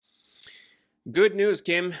Good news,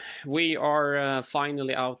 Kim. We are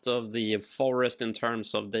finally out of the forest in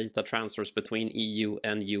terms of data transfers between EU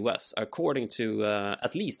and US, according to,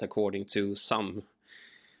 at least according to some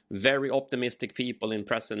very optimistic people in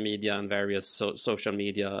press and media and various social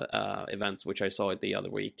media events, which I saw the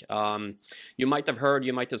other week. You might have heard,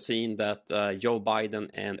 you might have seen that Joe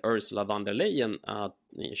Biden and Ursula von der Leyen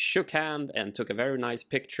shook hand and took a very nice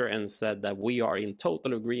picture and said that we are in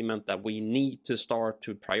total agreement that we need to start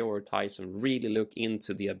to prioritize and really look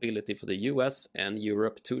into the ability for the US and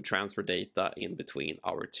Europe to transfer data in between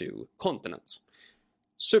our two continents.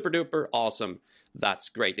 Super duper awesome. That's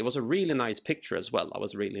great. It was a really nice picture as well. I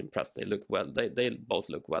was really impressed. They look well. They both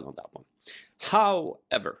look well on that one.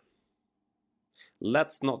 However,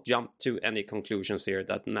 let's not jump to any conclusions here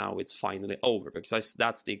that now it's finally over, because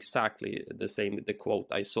that's exactly the same, the quote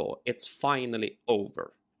I saw. It's finally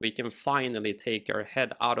over. We can finally take our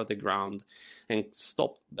head out of the ground and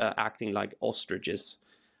stop acting like ostriches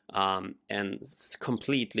and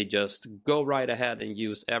completely just go right ahead and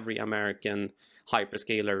use every American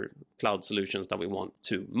hyperscaler cloud solutions that we want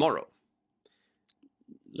tomorrow.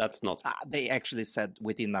 Let's not. They actually said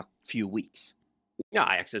within a few weeks. Yeah,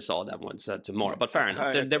 I actually saw that one said tomorrow, but fair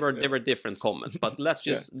enough. There were different comments, but let's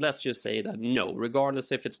just say that no,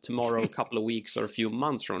 regardless if it's tomorrow, a couple of weeks, or a few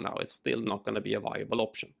months from now, it's still not going to be a viable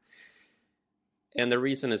option. And the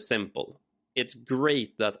reason is simple. It's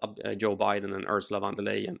great that Joe Biden and Ursula von der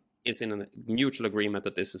Leyen is in a mutual agreement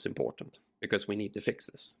that this is important because we need to fix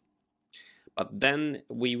this. But then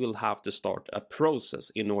we will have to start a process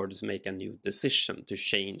in order to make a new decision to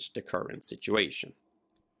change the current situation.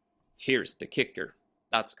 Here's the kicker.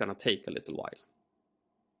 That's going to take a little while.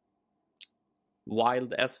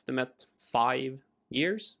 Wild estimate, 5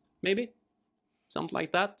 years, maybe? Something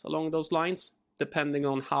like that, along those lines, depending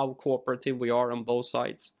on how cooperative we are on both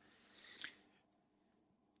sides.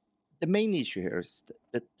 The main issue here is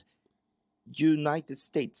that United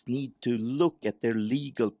States need to look at their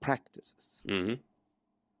legal practices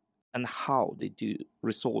and how they do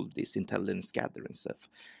resolve this intelligence gathering stuff.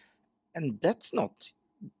 And that's not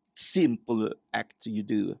simple act you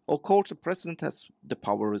do. Of course, the president has the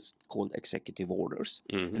powers called executive orders,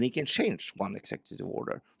 and he can change one executive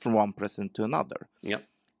order from one president to another. Yep.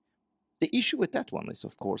 The issue with that one is,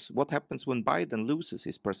 of course, what happens when Biden loses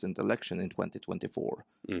his president election in 2024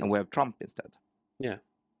 and we have Trump instead. Yeah.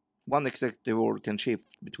 One executive order can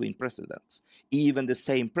shift between presidents. Even the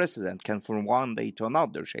same president can from one day to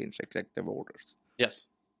another change executive orders. Yes.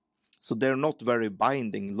 So they're not very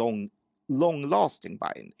binding, long-lasting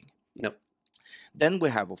binding. No. Then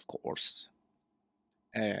we have, of course,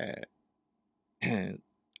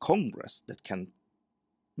 Congress that can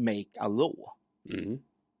make a law.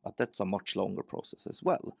 But that's a much longer process as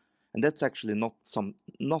well. And that's actually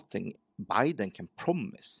nothing Biden can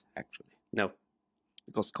promise, actually. No.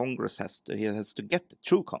 Because Congress has to get it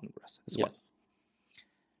through Congress as well. Yes.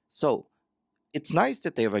 So it's nice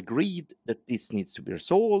that they have agreed that this needs to be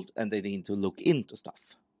resolved and they need to look into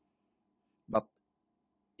stuff. But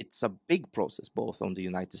it's a big process both on the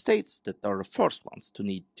United States, that are the first ones to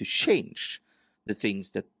need to change the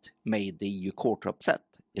things that made the EU court upset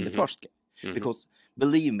in the first game. Because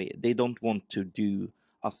believe me, they don't want to do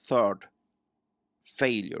a third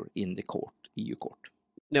failure in the court, EU court.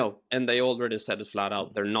 No, and they already said it flat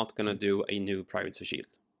out. They're not going to do a new privacy shield.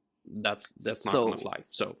 That's not going to fly.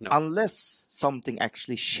 So no. Unless something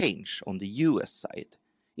actually changed on the US side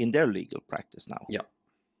in their legal practice now,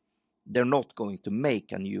 they're not going to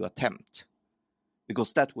make a new attempt,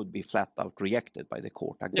 because that would be flat out rejected by the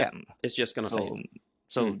court again. Yeah, it's just going to fail.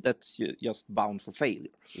 So that's just bound for failure.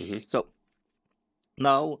 So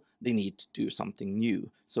now they need to do something new.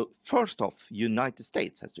 So first off, United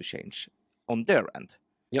States has to change on their end.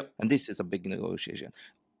 Yep. And this is a big negotiation.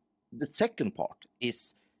 The second part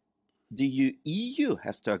is the EU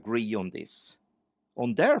has to agree on this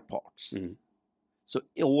on their parts. So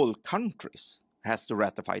all countries has to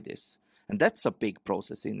ratify this. And that's a big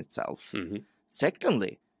process in itself.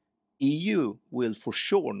 Secondly, EU will for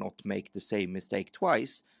sure not make the same mistake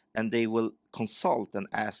twice, and they will consult and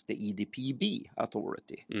ask the EDPB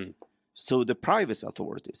authority. So the privacy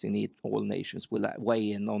authorities in all nations will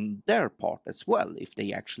weigh in on their part as well, if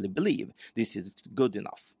they actually believe this is good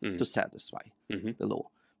enough to satisfy the law.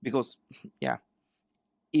 Because,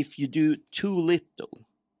 if you do too little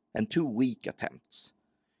and too weak attempts,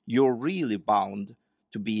 you're really bound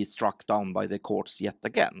to be struck down by the courts yet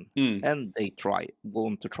again. And they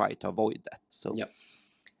want to try to avoid that. So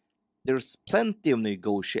there's plenty of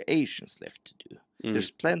negotiations left to do.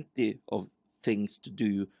 There's plenty of things to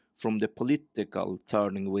do from the political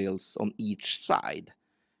turning wheels on each side.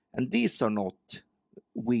 And these are not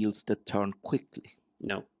wheels that turn quickly.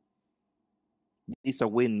 No. These are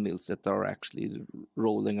windmills that are actually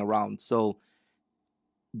rolling around. So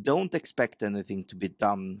don't expect anything to be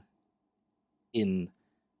done in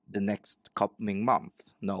the next coming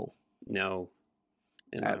month. No. No.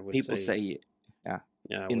 And I would People say,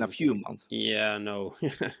 in a few months. Yeah, no.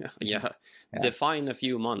 Yeah. Define a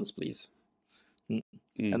few months, please.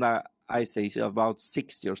 And I say about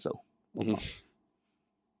 60 or so.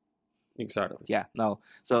 Exactly. Yeah, no.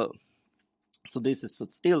 So this is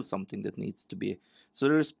still something that needs to be. So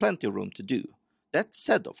there is plenty of room to do. That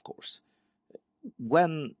said, of course,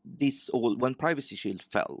 when Privacy Shield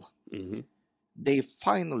fell, they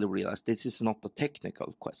finally realized this is not a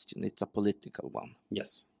technical question; it's a political one.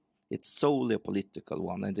 Yes, it's solely a political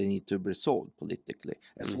one, and they need to be resolved politically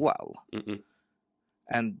as well.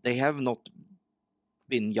 And they have not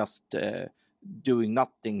been just doing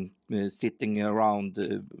nothing, sitting around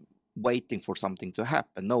waiting for something to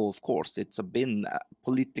happen. No, of course, it's been a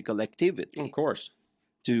political activity. Of course.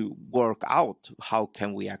 To work out how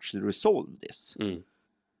can we actually resolve this.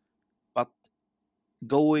 But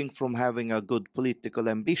going from having a good political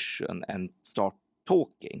ambition and start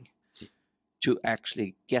talking to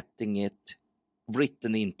actually getting it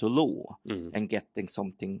written into law and getting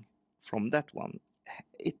something from that one,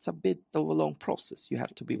 it's a bit of a long process. You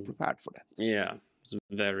have to be prepared for that. Yeah, it's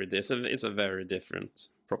a very different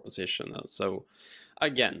proposition. So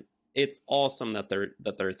again, it's awesome that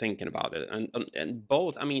they're thinking about it, and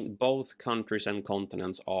both countries and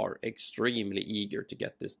continents are extremely eager to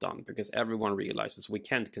get this done, because everyone realizes we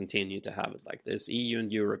can't continue to have it like this. EU and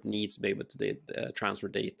Europe needs to be able to transfer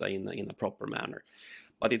data in a proper manner,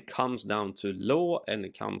 but it comes down to law, and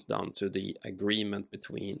it comes down to the agreement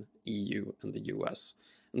between EU and the US.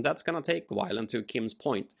 And that's going to take a while. And to Kim's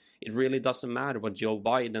point, it really doesn't matter what Joe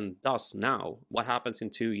Biden does now. What happens in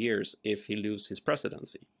 2 years if he loses his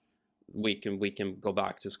presidency? We can go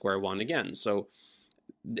back to square one again. So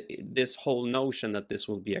this whole notion that this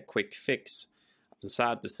will be a quick fix, I'm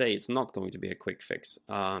sad to say it's not going to be a quick fix,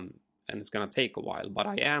 and it's going to take a while. But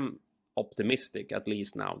I am optimistic, at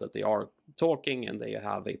least now, that they are talking and they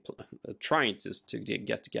have trying to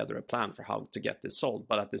get together a plan for how to get this solved.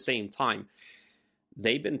 But at the same time,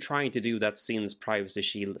 they've been trying to do that since Privacy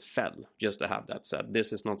Shield fell, just to have that said.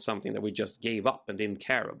 This is not something that we just gave up and didn't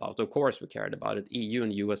care about. Of course we cared about it. EU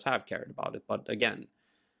and US have cared about it. But again,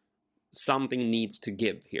 something needs to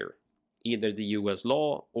give here. Either the US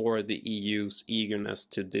law or the EU's eagerness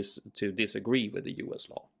to disagree with the US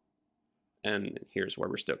law. And here's where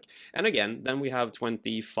we're stuck. And again, then we have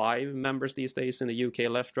 25 members these days in the UK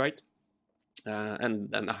left, right?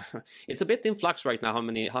 And it's a bit in flux right now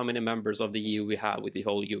how many members of the EU we have with the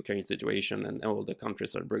whole Ukraine situation and all the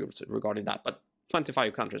countries that are regarding that. But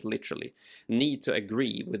 25 countries literally need to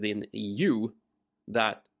agree within the EU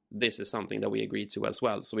that this is something that we agree to as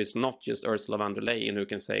well. So it's not just Ursula von der Leyen who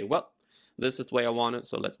can say, well, this is the way I want it,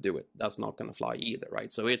 so let's do it. That's not going to fly either,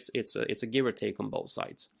 right? So it's a give or take on both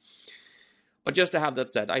sides. But just to have that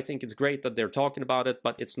said, I think it's great that they're talking about it,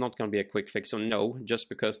 but it's not going to be a quick fix. So no, just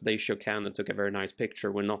because they shook hands and took a very nice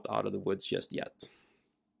picture, we're not out of the woods just yet.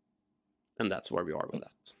 And that's where we are with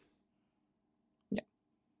that.